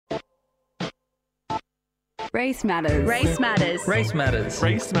Race matters. Race matters. Race matters.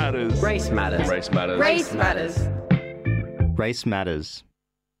 Race matters. Race matters. Race matters. Race matters. Race matters.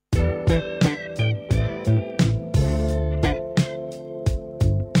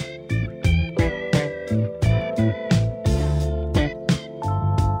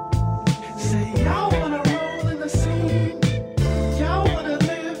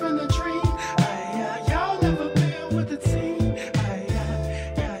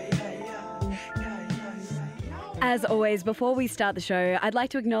 As always, before we start the show, I'd like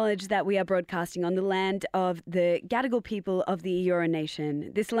to acknowledge that we are broadcasting on the land of the Gadigal people of the Eora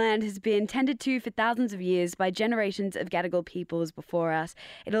Nation. This land has been tended to for thousands of years by generations of Gadigal peoples before us.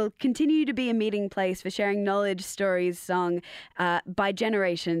 It'll continue to be a meeting place for sharing knowledge, stories, song by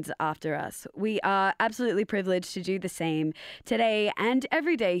generations after us. We are absolutely privileged to do the same today and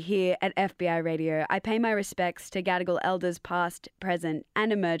every day here at FBI Radio. I pay my respects to Gadigal elders past, present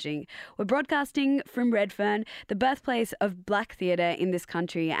and emerging. We're broadcasting from Redfern, the birthplace of black theatre in this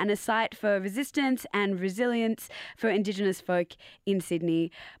country and a site for resistance and resilience for Indigenous folk in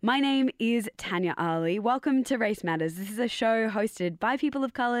Sydney. My name is Tanya Ali. Welcome to Race Matters. This is a show hosted by people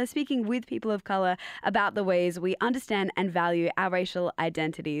of colour, speaking with people of colour about the ways we understand and value our racial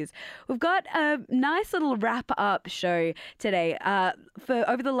identities. We've got a nice little wrap-up show today. For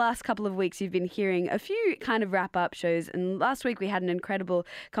over the last couple of weeks, you've been hearing a few kind of wrap-up shows, and last week we had an incredible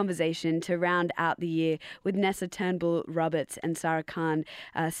conversation to round out the year with Nessa Turnbull Roberts and Sarah Khan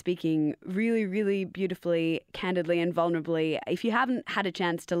speaking really, really beautifully, candidly and vulnerably. If you haven't had a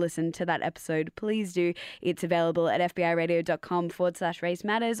chance to listen to that episode, please do. It's available at fbiradio.com/race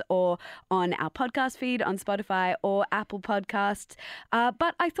matters or on our podcast feed on Spotify or Apple Podcasts.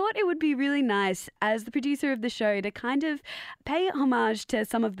 But I thought it would be really nice as the producer of the show to kind of pay homage to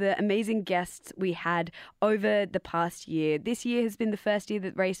some of the amazing guests we had over the past year. This year has been the first year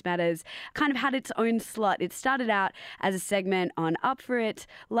that Race Matters kind of had its own slot. It started out as a segment on Up For It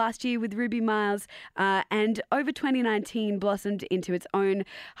last year with Ruby Miles, and over 2019 blossomed into its own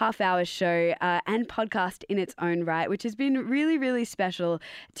half-hour show and podcast in its own right, which has been really, really special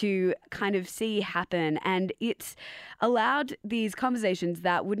to kind of see happen. And it's allowed these conversations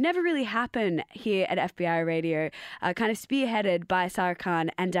that would never really happen here at FBI Radio, kind of spearheaded by Sarah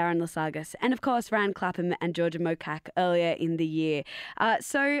Khan and Darren Lasagas, and of course Ryan Clapham and Georgia Mokak earlier in the year.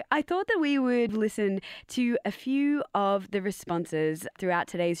 So I thought that we would listen to a few of the responses throughout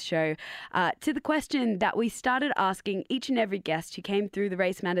today's show to the question that we started asking each and every guest who came through the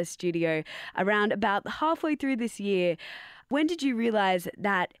Race Matters studio around about halfway through this year. When did you realise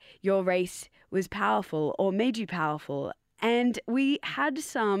that your race was powerful or made you powerful? And we had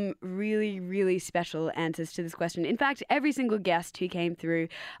some really, really special answers to this question. In fact, every single guest who came through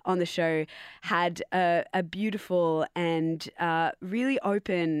on the show had a beautiful and really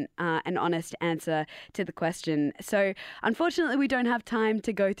open and honest answer to the question. So unfortunately, we don't have time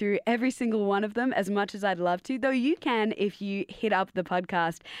to go through every single one of them as much as I'd love to, though you can if you hit up the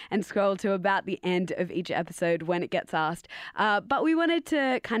podcast and scroll to about the end of each episode when it gets asked. But we wanted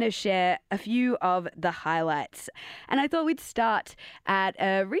to kind of share a few of the highlights. And I thought we'd start at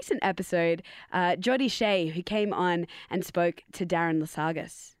a recent episode, Jodie Shea, who came on and spoke to Darren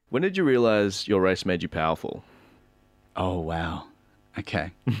Lasagas. When did you realise your race made you powerful? Oh, wow.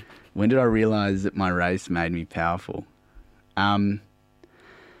 Okay. When did I realise that my race made me powerful? I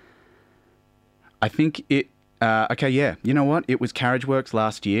think it... You know what? It was Carriage Works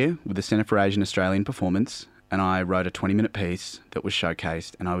last year with the Centre for Asian Australian Performance, and I wrote a 20-minute piece that was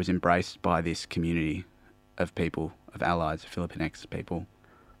showcased, and I was embraced by this community of people, of allies, Filipinx people,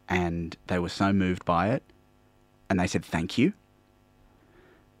 and they were so moved by it, and they said thank you.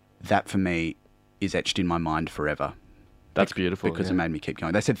 That for me is etched in my mind forever. That's beautiful. Because it made me keep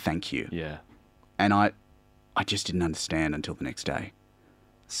going. They said thank you. Yeah. And I just didn't understand until the next day.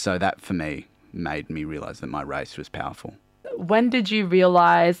 So that for me made me realise that my race was powerful. When did you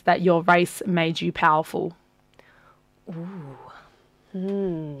realise that your race made you powerful? When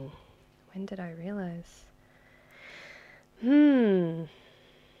did I realise? Okay,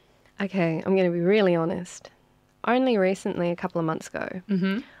 I'm going to be really honest. Only recently, a couple of months ago,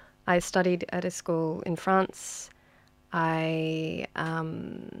 I studied at a school in France. I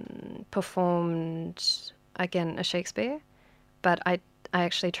performed, again, a Shakespeare, but I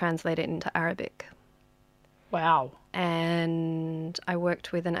actually translated it into Arabic. Wow. And I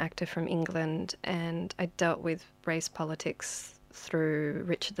worked with an actor from England, and I dealt with race politics through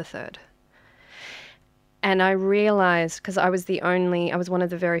Richard III. And I realised, because I was one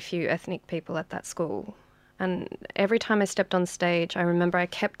of the very few ethnic people at that school. And every time I stepped on stage, I remember I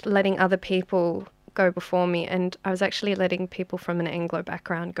kept letting other people go before me. And I was actually letting people from an Anglo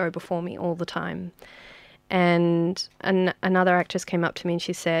background go before me all the time. And another actress came up to me and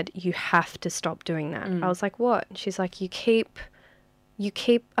she said, "You have to stop doing that." I was like, "What?" She's like, you keep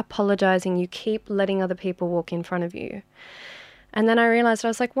apologizing, you keep letting other people walk in front of you. And then I realized, I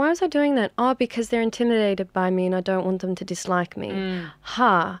was like, why was I doing that? Oh, because they're intimidated by me and I don't want them to dislike me.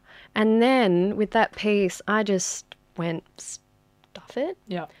 And then with that piece, I just went, stuff it.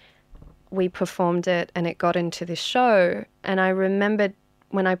 Yeah. We performed it and it got into this show. And I remembered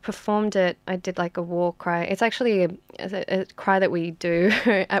when I performed it, I did like a war cry. It's actually a cry that we do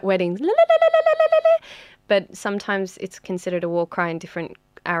at weddings. La, la, la, la, la, la, la, la. But sometimes it's considered a war cry in different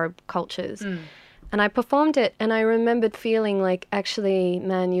Arab cultures. And I performed it and I remembered feeling like, actually,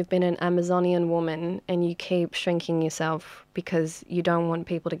 man, you've been an Amazonian woman and you keep shrinking yourself because you don't want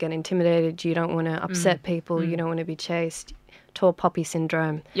people to get intimidated. You don't want to upset people. You don't want to be chased. Tall poppy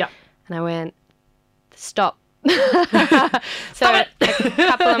syndrome. Yeah. And I went, stop. So a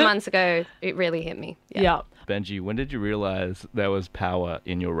couple of months ago, it really hit me. Yeah. Benji, when did you realize there was power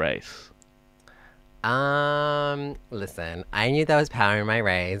in your race? Listen, I knew there was power in my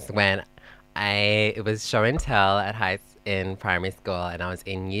race when it was show and tell at Heights in primary school, and I was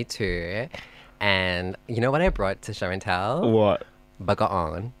in year 2. And you know what I brought to show and tell? What? Bugger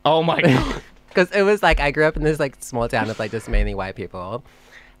on. Oh my God. Because it was like, I grew up in this like small town of like just mainly white people.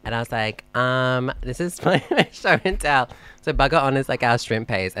 And I was like, this is my show and tell. So Bugger on is like our shrimp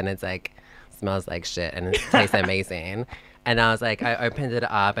paste, and it's like, smells like shit, and it tastes amazing. And I was like, I opened it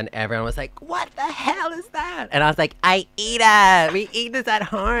up and everyone was like, what the hell is that? And I was like, I eat it. We eat this at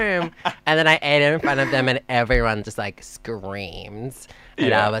home. And then I ate it in front of them and everyone just like screams.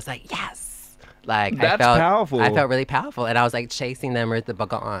 And I was like, yes. Like, That's powerful. I felt really powerful. And I was like chasing them with the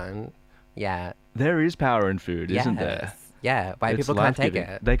bugger on. Yeah. There is power in food, isn't there? Yes. Yeah. White It's people can't take life-giving.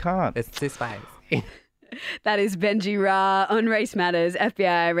 it. They can't. It's too spicy. That is Benji Ra on Race Matters,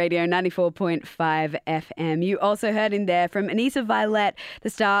 FBI Radio 94.5 FM. You also heard in there from Anissa Violet, the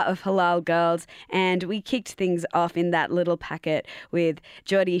star of Halal Girls, and we kicked things off in that little packet with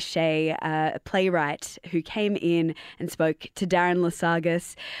Geordie Shea, a playwright who came in and spoke to Darren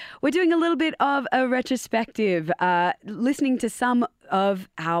Lasagas. We're doing a little bit of a retrospective, listening to some of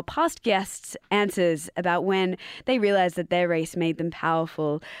our past guests' answers about when they realised that their race made them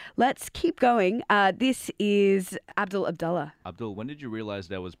powerful. Let's keep going. This is Abdul Abdullah. Abdul, when did you realize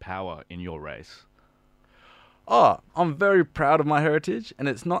there was power in your race? Oh, I'm very proud of my heritage, and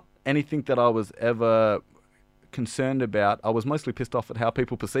it's not anything that I was ever concerned about. I was mostly pissed off at how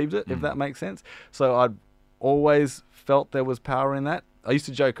people perceived it, if that makes sense. So I'd always felt there was power in that. I used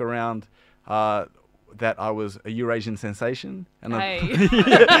to joke around that I was a Eurasian sensation. And Hey.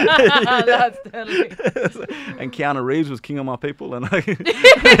 yeah. That's totally... And Keanu Reeves was king of my people. And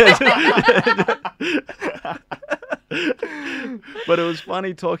But it was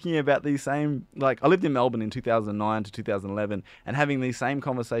funny talking about these same, like, I lived in Melbourne in 2009 to 2011 and having these same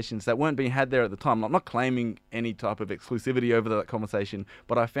conversations that weren't being had there at the time. I'm not claiming any type of exclusivity over that conversation,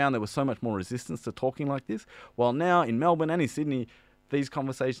 but I found there was so much more resistance to talking like this. While now in Melbourne and in Sydney, these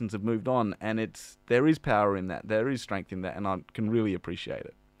conversations have moved on, and there is power in that, there is strength in that, and I can really appreciate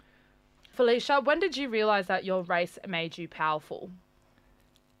it. Felicia, when did you realise that your race made you powerful?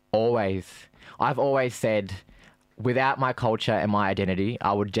 Always. I've always said, without my culture and my identity,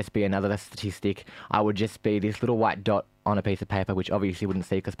 I would just be another statistic. I would just be this little white dot on a piece of paper, which obviously wouldn't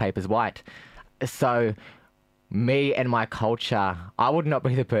see because paper's white. So me and my culture, I would not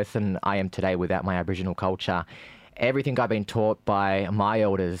be the person I am today without my Aboriginal culture. Everything I've been taught by my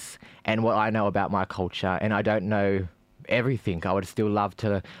elders and what I know about my culture, and I don't know everything. I would still love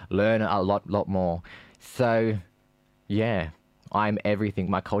to learn a lot more. So, yeah, I'm everything.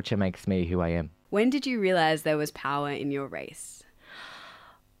 My culture makes me who I am. When did you realise there was power in your race?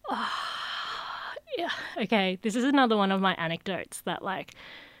 Yeah, okay, this is another one of my anecdotes that, like,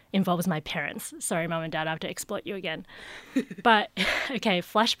 involves my parents. Sorry, Mum and Dad, I have to exploit you again. But, okay,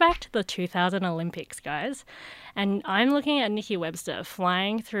 flashback to the 2000 Olympics, guys. And I'm looking at Nikki Webster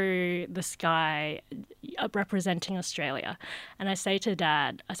flying through the sky representing Australia. And I say to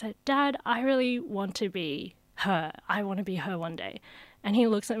Dad, Dad, I really want to be her. I want to be her one day. And he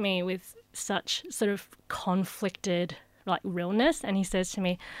looks at me with such sort of conflicted, like, realness. And he says to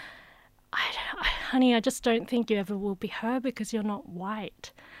me, honey, I just don't think you ever will be her because you're not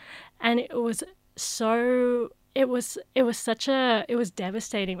white. And it was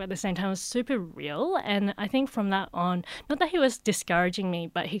devastating, but at the same time it was super real. And I think from that on, not that he was discouraging me,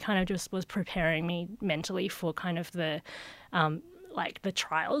 but he kind of just was preparing me mentally for kind of the the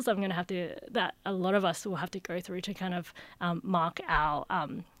trials I'm going to have to, that a lot of us will have to go through to kind of mark our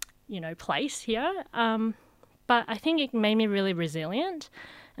place here. But I think it made me really resilient.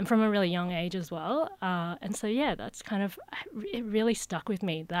 and from a really young age as well. And so, yeah, that's kind of, it really stuck with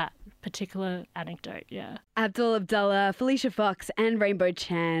me, that particular anecdote, yeah. Abdul Abdullah, Felicia Fox and Rainbow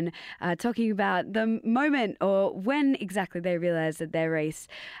Chan talking about the moment or when exactly they realised that their race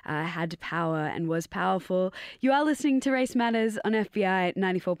had power and was powerful. You are listening to Race Matters on FBI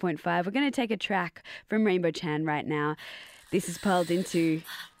 94.5. We're going to take a track from Rainbow Chan right now. This is Pearled Into.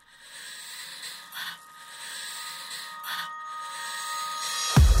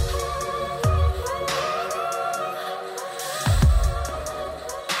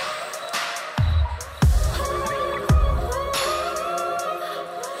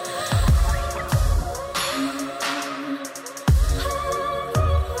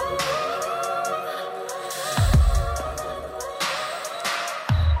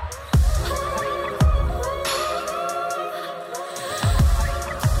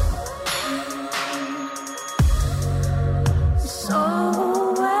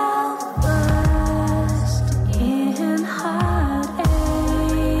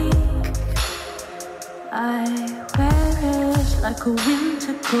 Like a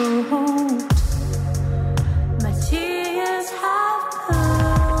winter coat, my tears have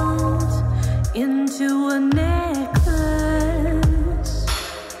curled into a necklace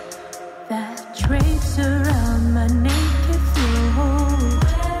that drapes around my naked throat.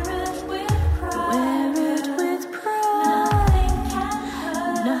 Wear it with pride.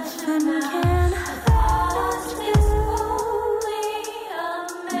 Nothing can hurt you.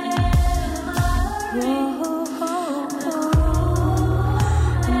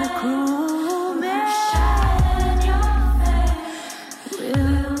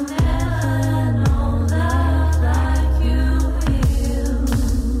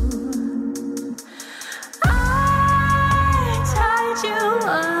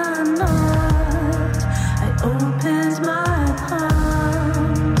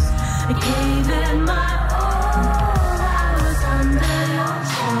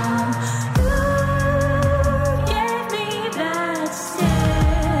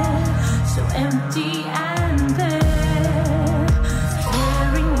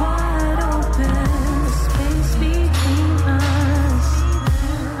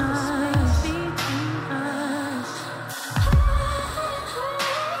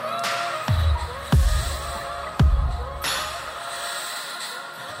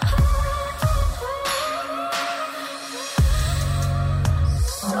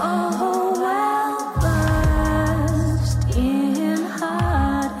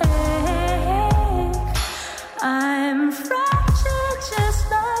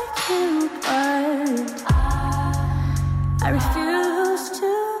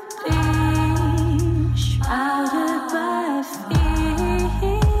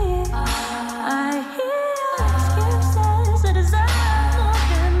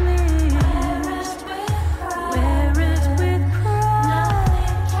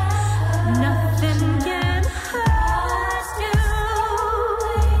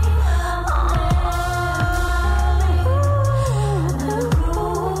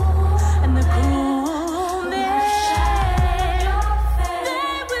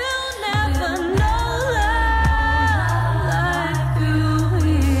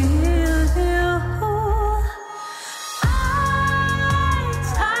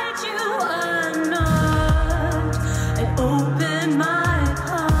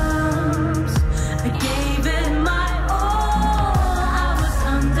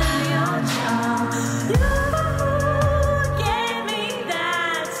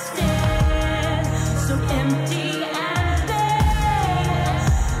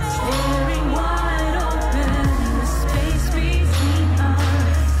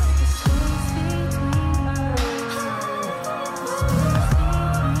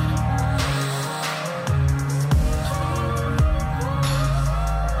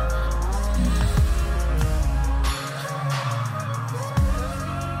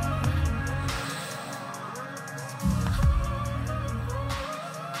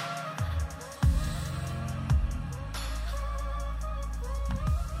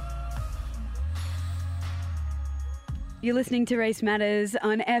 You're listening to Race Matters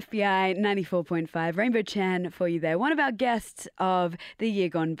on FBI 94.5. Rainbow Chan for you there. One of our guests of the year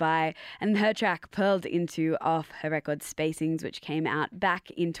gone by, and her track Pearled Into off her record Spacings, which came out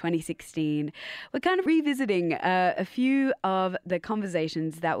back in 2016. We're kind of revisiting a few of the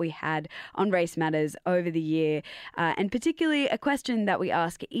conversations that we had on Race Matters over the year, and particularly a question that we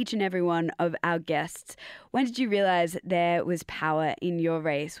ask each and every one of our guests. When did you realise there was power in your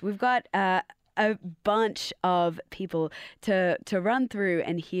race? We've got a bunch of people to run through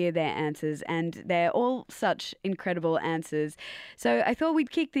and hear their answers, and they're all such incredible answers. So I thought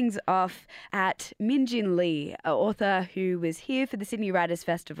we'd kick things off at Minjin Lee, an author who was here for the Sydney Writers'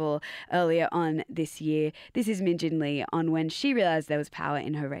 Festival earlier on this year. This is Minjin Lee on when she realised there was power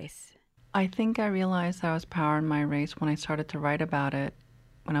in her race. I think I realized there was power in my race when I started to write about it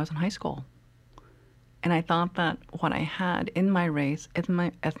when I was in high school. And I thought that what I had in my race, in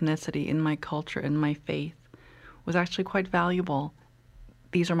my ethnicity, in my culture, in my faith, was actually quite valuable.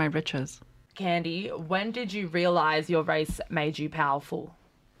 These are my riches. Candy, when did you realise your race made you powerful?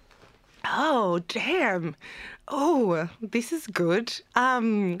 Oh, damn. Oh, this is good.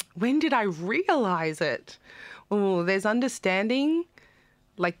 When did I realise it? Oh, there's understanding,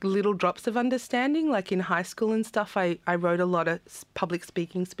 like little drops of understanding. Like in high school and stuff, I wrote a lot of public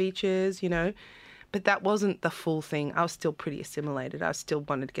speaking speeches, you know. But that wasn't the full thing. I was still pretty assimilated. I still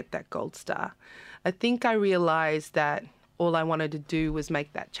wanted to get that gold star. I think I realised that all I wanted to do was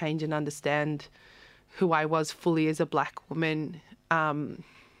make that change and understand who I was fully as a black woman.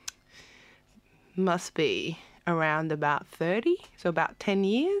 Must be around about 30, so about 10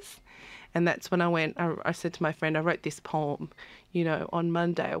 years. And that's when I said to my friend, I wrote this poem, you know, on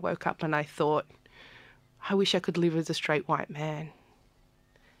Monday. I woke up and I thought, I wish I could live as a straight white man.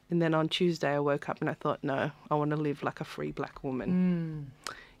 And then on Tuesday, I woke up and I thought, no, I want to live like a free black woman.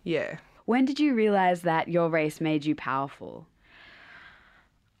 Yeah. When did you realise that your race made you powerful?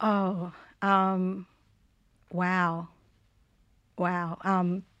 Oh, wow.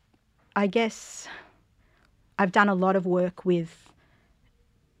 I guess I've done a lot of work with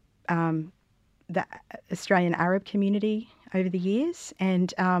the Australian Arab community over the years,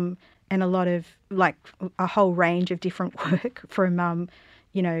 and a lot of, like, a whole range of different work from,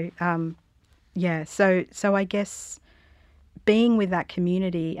 So I guess being with that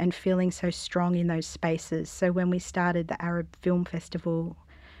community and feeling so strong in those spaces. So when we started the Arab Film Festival,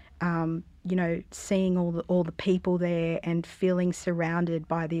 seeing all the people there and feeling surrounded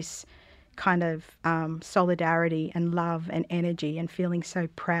by this kind of solidarity and love and energy, and feeling so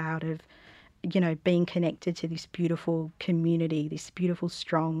proud of, being connected to this beautiful community, this beautiful,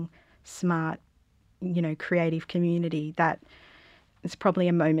 strong, smart, creative community. That it's probably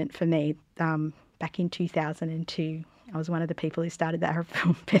a moment for me. Back in 2002, I was one of the people who started the Arab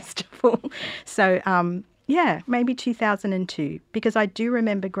Film Festival. So, maybe 2002, because I do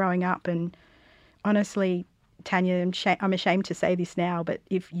remember growing up, and honestly, Tanya, I'm ashamed to say this now, but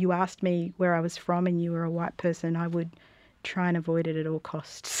if you asked me where I was from and you were a white person, I would try and avoid it at all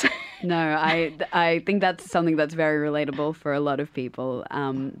costs. No, I think that's something that's very relatable for a lot of people.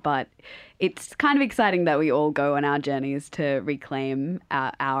 But it's kind of exciting that we all go on our journeys to reclaim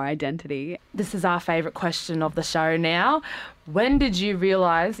our identity. This is our favourite question of the show now. When did you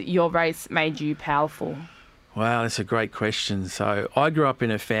realise your race made you powerful? Wow, that's a great question. So I grew up in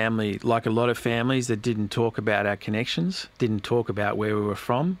a family, like a lot of families, that didn't talk about our connections, didn't talk about where we were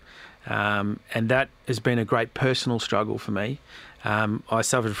from. And that has been a great personal struggle for me. I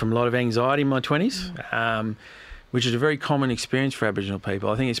suffered from a lot of anxiety in my 20s, which is a very common experience for Aboriginal people.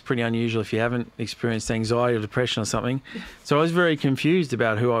 I think it's pretty unusual if you haven't experienced anxiety or depression or something. So I was very confused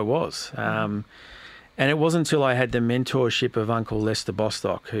about who I was. And it wasn't until I had the mentorship of Uncle Lester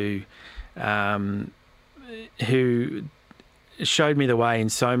Bostock, who showed me the way in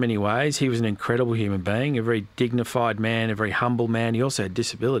so many ways. He was an incredible human being, a very dignified man, a very humble man. He also had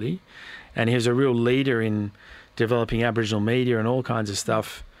disability, and he was a real leader in developing Aboriginal media and all kinds of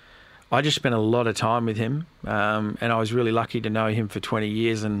stuff. I just spent a lot of time with him, and I was really lucky to know him for 20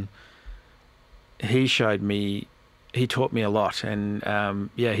 years, and he taught me a lot. And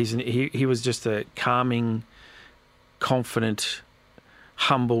he was just a calming, confident,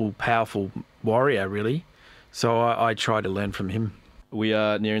 humble, powerful warrior, really. So I try to learn from him. We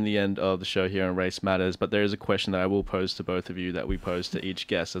are nearing the end of the show here on Race Matters, but there is a question that I will pose to both of you that we pose to each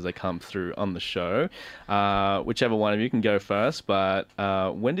guest as they come through on the show. Whichever one of you can go first, but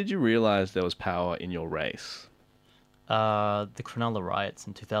when did you realise there was power in your race? The Cronulla riots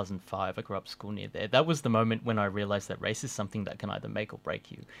in 2005. I grew up school near there. That was the moment when I realised that race is something that can either make or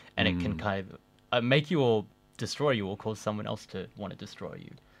break you, and it can kind of make you or destroy you, or cause someone else to want to destroy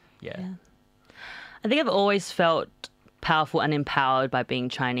you. Yeah. I think I've always felt powerful and empowered by being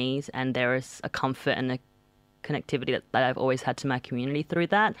Chinese, and there is a comfort and a connectivity that I've always had to my community through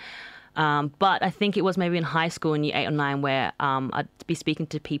that. But I think it was maybe in high school in year 8 or 9 where I'd be speaking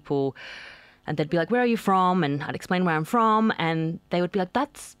to people and they'd be like, "Where are you from?" And I'd explain where I'm from, and they would be like,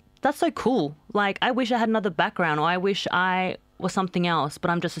 that's so cool. Like, I wish I had another background, or I wish I was something else,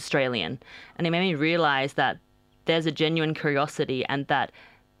 but I'm just Australian. And it made me realise that there's a genuine curiosity, and that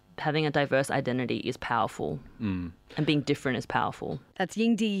having a diverse identity is powerful, and being different is powerful. That's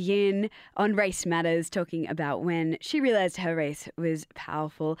Yingdi Yin on Race Matters, talking about when she realised her race was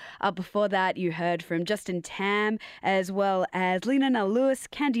powerful. Before that, you heard from Justin Tam, as well as Lena Nell Lewis,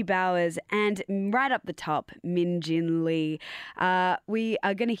 Candy Bowers, and right up the top, Min Jin Lee. We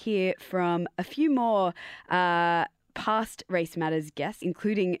are going to hear from a few more past Race Matters guests,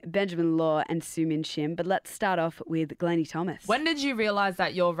 including Benjamin Law and Su Min Shim. But let's start off with Glennie Thomas. When did you realise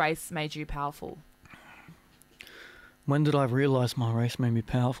that your race made you powerful? When did I realise my race made me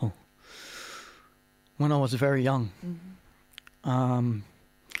powerful? When I was very young,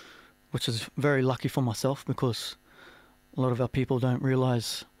 which is very lucky for myself, because a lot of our people don't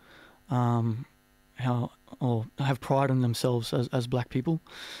realise how, or have pride in themselves as black people.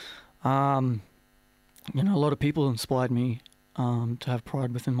 You know, a lot of people inspired me to have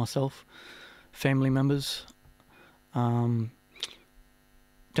pride within myself. Family members,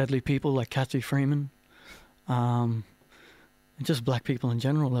 deadly people like Kathy Freeman, and just black people in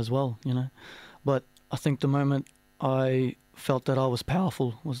general as well, you know. But I think the moment I felt that I was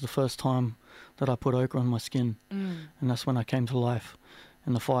powerful was the first time that I put ochre on my skin. And that's when I came to life,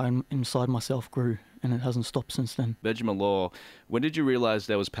 and the fire inside myself grew, and it hasn't stopped since then. Benjamin Law, when did you realise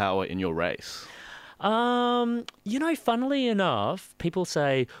there was power in your race? You know, funnily enough, people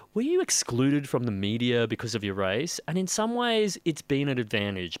say, were you excluded from the media because of your race? And in some ways, it's been an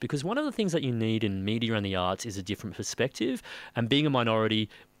advantage, because one of the things that you need in media and the arts is a different perspective. And being a minority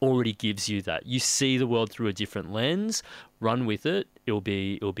already gives you that. You see the world through a different lens. Run with it. It'll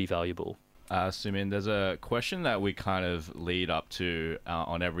be valuable. Sumin, there's a question that we kind of lead up to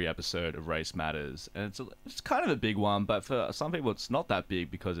on every episode of Race Matters, and it's kind of a big one, but for some people it's not that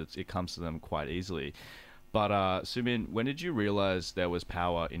big because it comes to them quite easily. But Sumin, when did you realise there was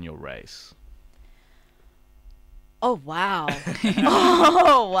power in your race? Oh wow!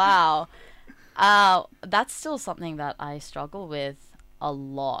 Oh wow! That's still something that I struggle with a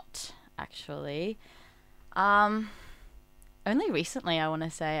lot, actually. Only recently, I want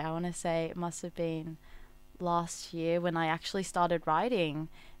to say it must have been last year when I actually started writing.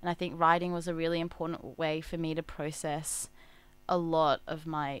 And I think writing was a really important way for me to process a lot of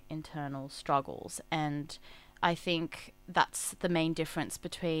my internal struggles. And I think that's the main difference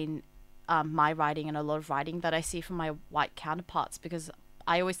between my writing and a lot of writing that I see from my white counterparts, because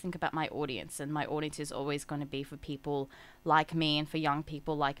I always think about my audience, and my audience is always going to be for people like me and for young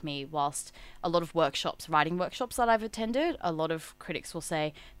people like me. Whilst a lot of writing workshops that I've attended, a lot of critics will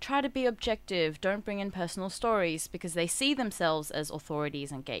say, try to be objective, don't bring in personal stories, because they see themselves as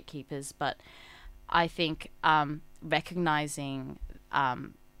authorities and gatekeepers. But I think recognizing,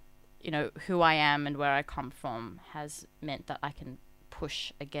 who I am and where I come from has meant that I can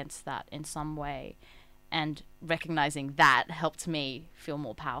push against that in some way. And recognizing that helped me feel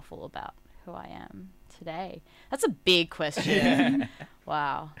more powerful about who I am today. That's a big question.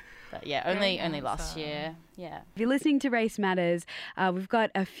 Wow. But yeah, only last year. Yeah. If you're listening to Race Matters, we've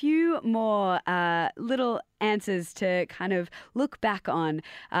got a few more little answers to kind of look back on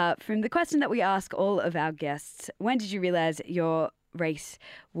from the question that we ask all of our guests. When did you realise your race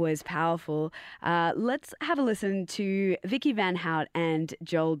was powerful? Let's have a listen to Vicky Van Hout and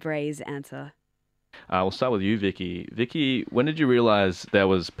Joel Bray's answer. We'll start with you, Vicky. Vicky, when did you realise there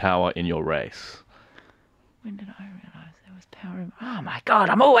was power in your race? When did I realise there was power in... Oh my God,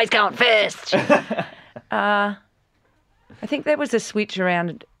 I'm always going first! I think there was a switch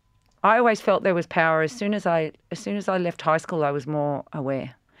around. I always felt there was power. As soon as I left high school, I was more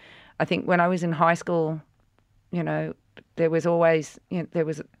aware. I think when I was in high school, there was always, there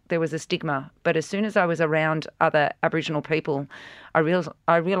was a stigma. But as soon as I was around other Aboriginal people, I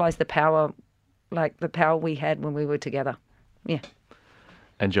realised the power, like the power we had when we were together. Yeah.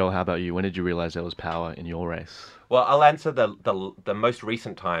 And Joel, how about you? When did you realise there was power in your race? Well, I'll answer the most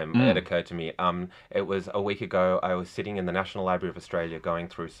recent time it occurred to me. It was a week ago. I was sitting in the National Library of Australia going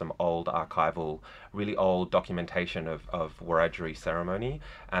through some old archival, really old documentation of Wiradjuri ceremony,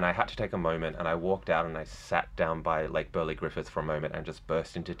 and I had to take a moment, and I walked out and I sat down by Lake Burley Griffith for a moment and just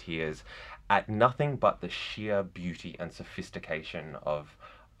burst into tears at nothing but the sheer beauty and sophistication of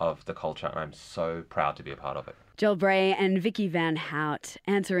the culture, and I'm so proud to be a part of it. Joel Bray and Vicky Van Hout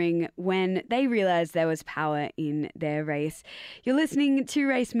answering when they realised there was power in their race. You're listening to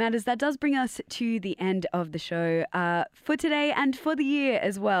Race Matters. That does bring us to the end of the show for today and for the year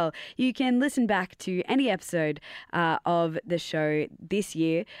as well. You can listen back to any episode of the show this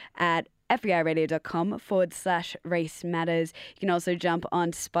year at FBIRadio.com/Race Matters. You can also jump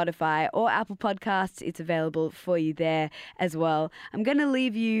on Spotify or Apple Podcasts. It's available for you there as well. I'm going to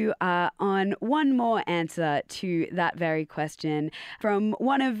leave you on one more answer to that very question from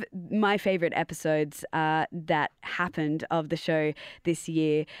one of my favourite episodes that happened of the show this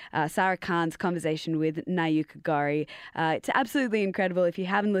year, Sarah Khan's conversation with Nayuka Gowrie. It's absolutely incredible. If you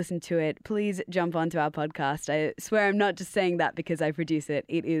haven't listened to it, please jump onto our podcast. I swear I'm not just saying that because I produce it.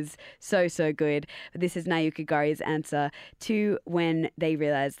 It is so, so good. But this is Nayuka Gowrie's answer to when they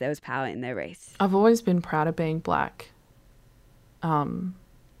realised there was power in their race. I've always been proud of being black. And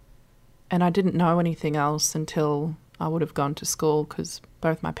I didn't know anything else until I would have gone to school because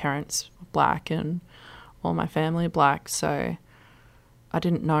both my parents were black and all my family are black. So I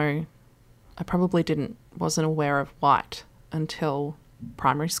didn't know, I probably wasn't aware of white until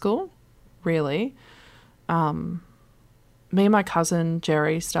primary school, really. Me and my cousin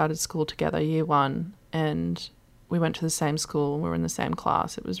Jerry started school together year 1 and we went to the same school and we were in the same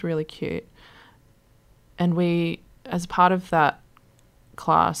class. It was really cute. And we, as part of that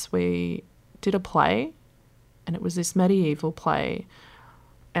class, we did a play and it was this medieval play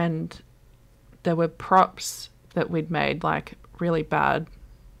and there were props that we'd made, like really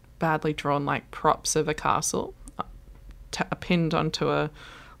badly drawn, like props of a castle pinned onto a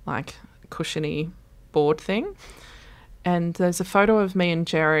like cushiony board thing. And there's a photo of me and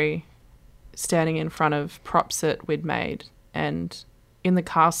Jerry standing in front of props that we'd made. And in the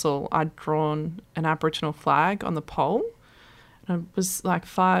castle, I'd drawn an Aboriginal flag on the pole. And I was like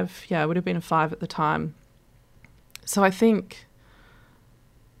 5, I would have been a 5 at the time. So I think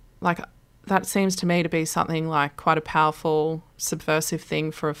like that seems to me to be something like quite a powerful, subversive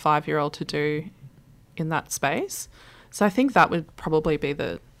thing for a 5-year-old to do in that space. So I think that would probably be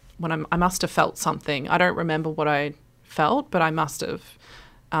when I must have felt something. I don't remember what I felt, but I must have.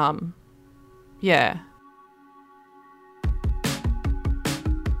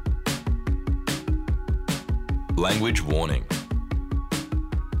 Language warning.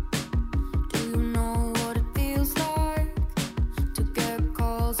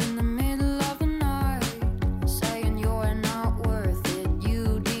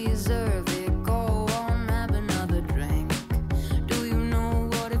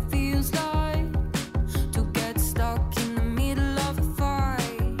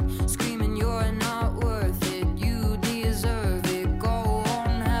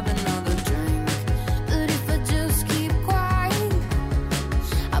 But if I just keep quiet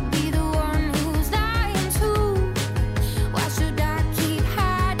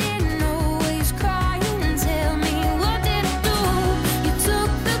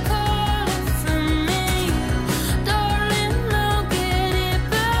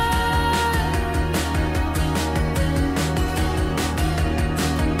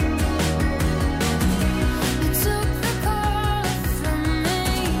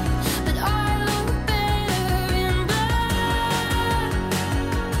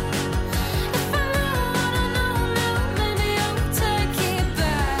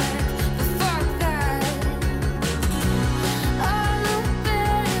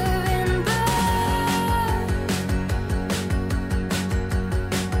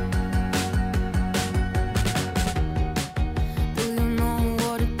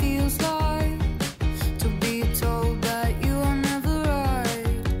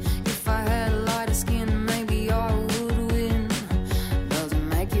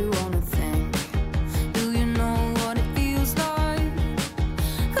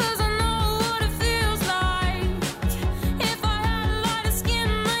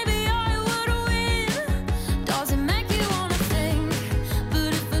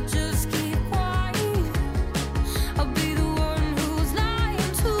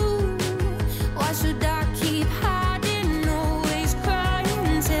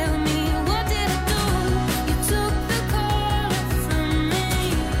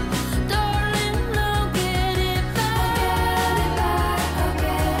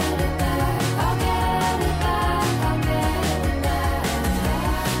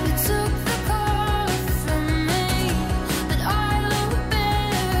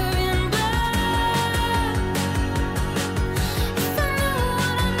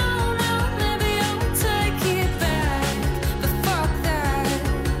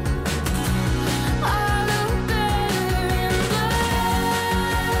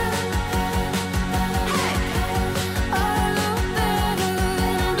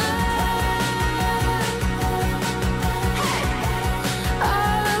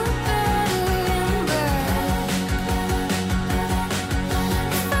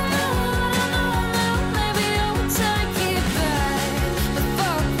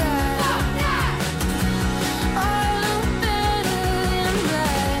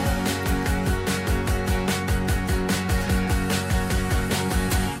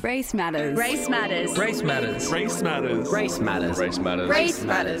Race matters. Race matters. Race matters. Race matters. Race matters. Race matters. Race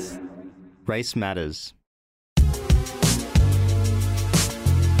matters. Race matters.